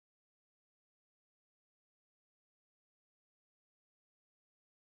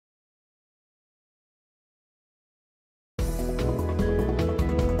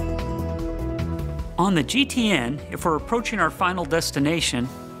On the GTN, if we're approaching our final destination,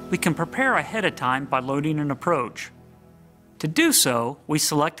 we can prepare ahead of time by loading an approach. To do so, we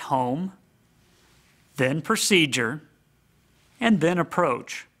select Home, then Procedure, and then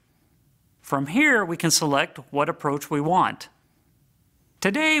Approach. From here, we can select what approach we want.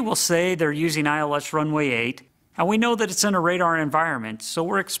 Today, we'll say they're using ILS runway 8, and we know that it's in a radar environment, so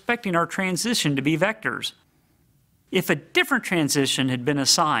we're expecting our transition to be vectors. If a different transition had been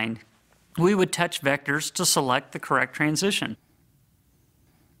assigned, we would touch vectors to select the correct transition.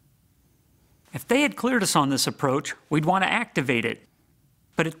 If they had cleared us on this approach, we'd want to activate it.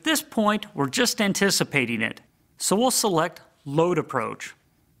 But at this point, we're just anticipating it, so we'll select Load Approach.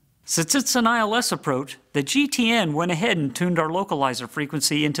 Since it's an ILS approach, the GTN went ahead and tuned our localizer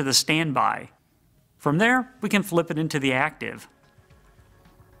frequency into the standby. From there, we can flip it into the active.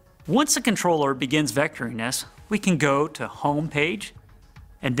 Once the controller begins vectoring us, we can go to Home page,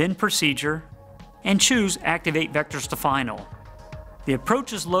 and then Procedure, and choose Activate Vectors to Final. The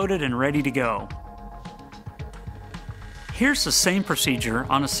approach is loaded and ready to go. Here's the same procedure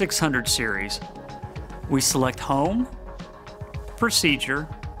on a 600 series. We select Home, Procedure,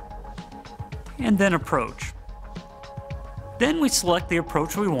 and then Approach. Then we select the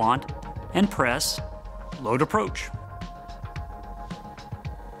approach we want and press Load Approach.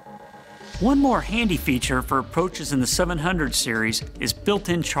 One more handy feature for approaches in the 700 series is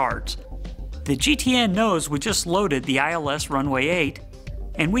built-in charts. The GTN knows we just loaded the ILS runway 8,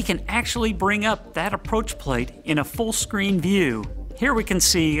 and we can actually bring up that approach plate in a full screen view. Here we can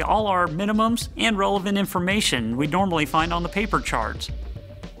see all our minimums and relevant information we normally find on the paper charts.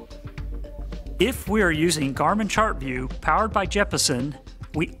 If we are using Garmin Chart View powered by Jeppesen,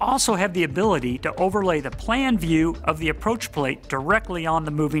 we also have the ability to overlay the plan view of the approach plate directly on the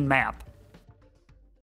moving map.